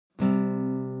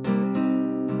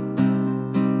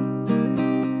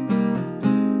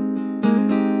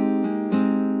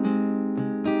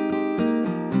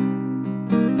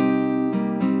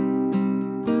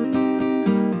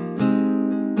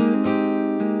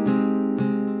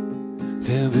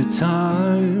be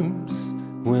times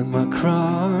when my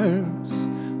crimes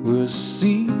will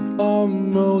seem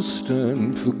almost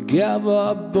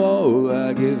unforgivable.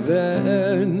 I give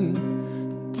in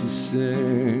to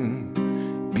sin,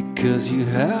 because you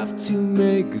have to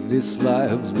make this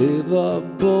life livable.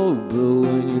 But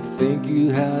when you think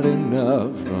you had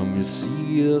enough from your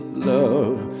sea of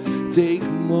love, take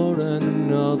more than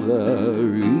another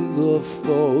river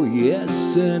fall.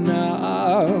 Yes, and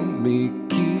I'll make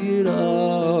it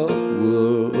all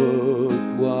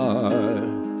worthwhile.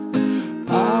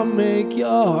 I'll make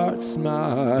your heart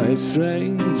smile.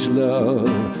 Strange love,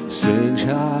 strange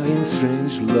high and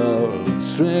strange love,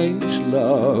 strange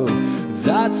love.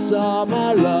 That's how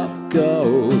my love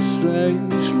goes.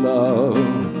 Strange love.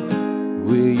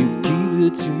 Will you give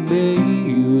it to me?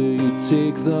 Will you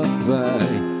take the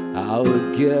pain? I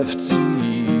will give to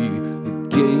you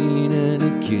again and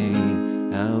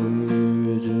again. I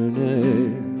will return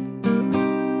it.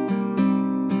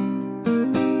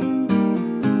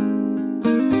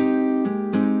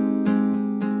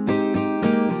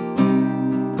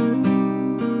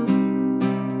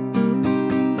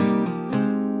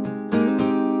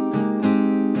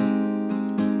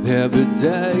 There be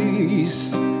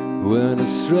days when I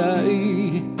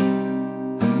stray,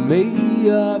 may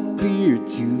appear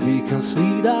to be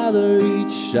complete out of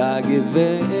reach. I give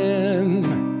in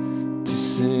to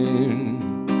sin,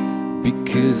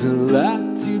 because I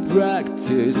like to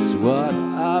practice what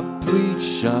I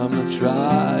preach. I'm not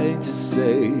trying to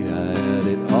say I had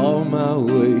it all my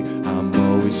way. I'm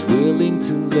always willing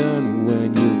to learn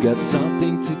when you got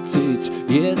something to teach.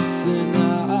 Yes, and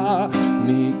I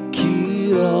make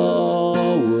it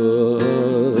all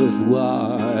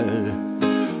worthwhile.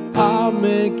 I'll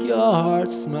make your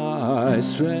heart smile.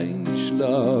 Strange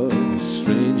love,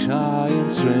 strange high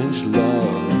and strange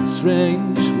love,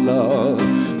 strange love.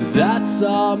 That's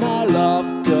how my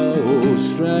love goes.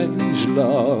 Strange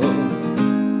love.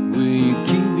 Will you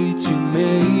give it to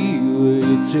me? Will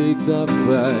you take the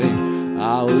pain?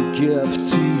 I will give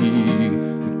to you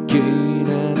again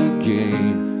and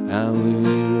again. I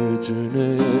will return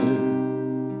it.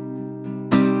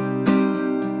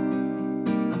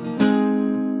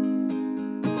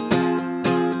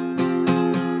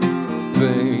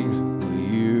 Pain, will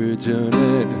you return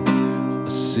it? I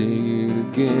sing it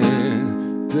again.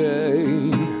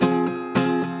 Pain,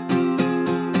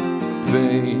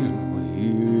 pain, will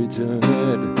you return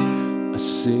it? I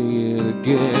sing it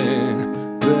again.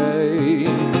 Pain,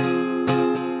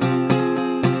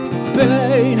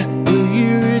 pain, will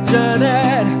you return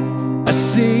it? I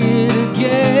sing it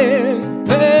again.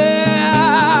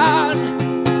 Pain,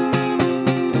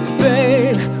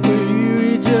 pain, will you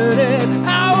return it? I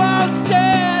won't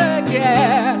say it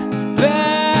again.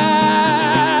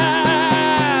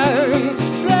 Pain,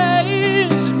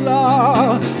 strange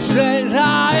love, strange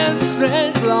high and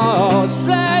strange love,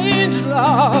 strange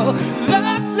love.